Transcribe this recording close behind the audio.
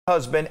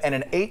Husband and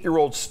an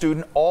 8-year-old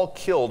student all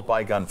killed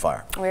by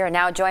gunfire. We are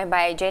now joined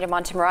by Jada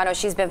Montemorano.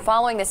 She's been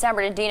following the San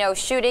Bernardino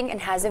shooting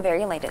and has the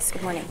very latest.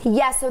 Good morning.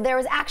 Yes, so there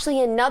was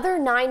actually another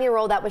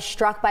 9-year-old that was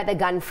struck by the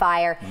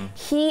gunfire.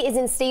 He is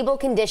in stable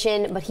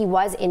condition, but he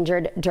was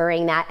injured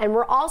during that. And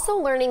we're also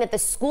learning that the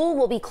school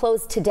will be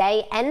closed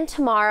today and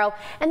tomorrow.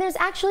 And there's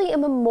actually a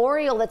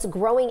memorial that's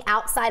growing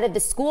outside of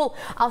the school.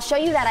 I'll show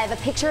you that. I have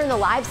a picture in the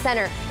Live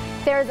Center.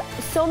 There's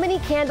so many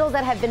candles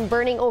that have been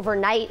burning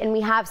overnight, and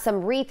we have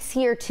some wreaths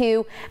here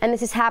too, and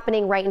this is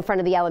happening right in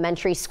front of the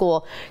elementary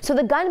school. So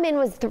the gunman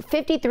was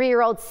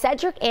 53-year-old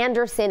Cedric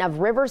Anderson of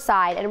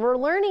Riverside, and we're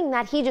learning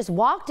that he just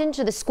walked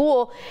into the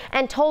school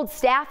and told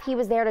staff he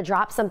was there to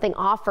drop something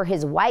off for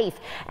his wife,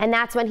 and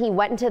that's when he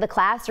went into the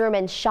classroom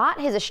and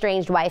shot his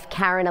estranged wife,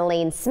 Karen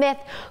Elaine Smith,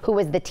 who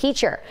was the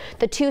teacher.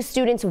 The two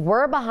students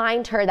were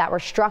behind her that were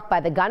struck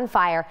by the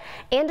gunfire.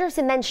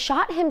 Anderson then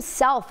shot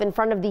himself in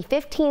front of the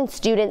 15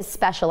 students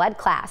special ed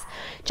class.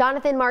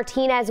 Jonathan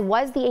Martinez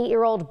was the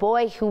 8-year-old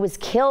boy who was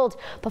killed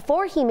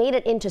before he made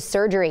it into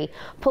surgery.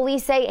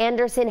 Police say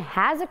Anderson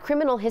has a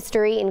criminal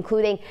history,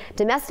 including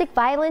domestic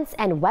violence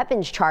and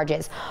weapons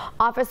charges.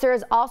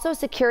 Officers also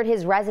secured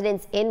his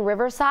residence in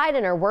Riverside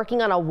and are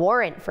working on a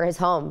warrant for his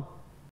home.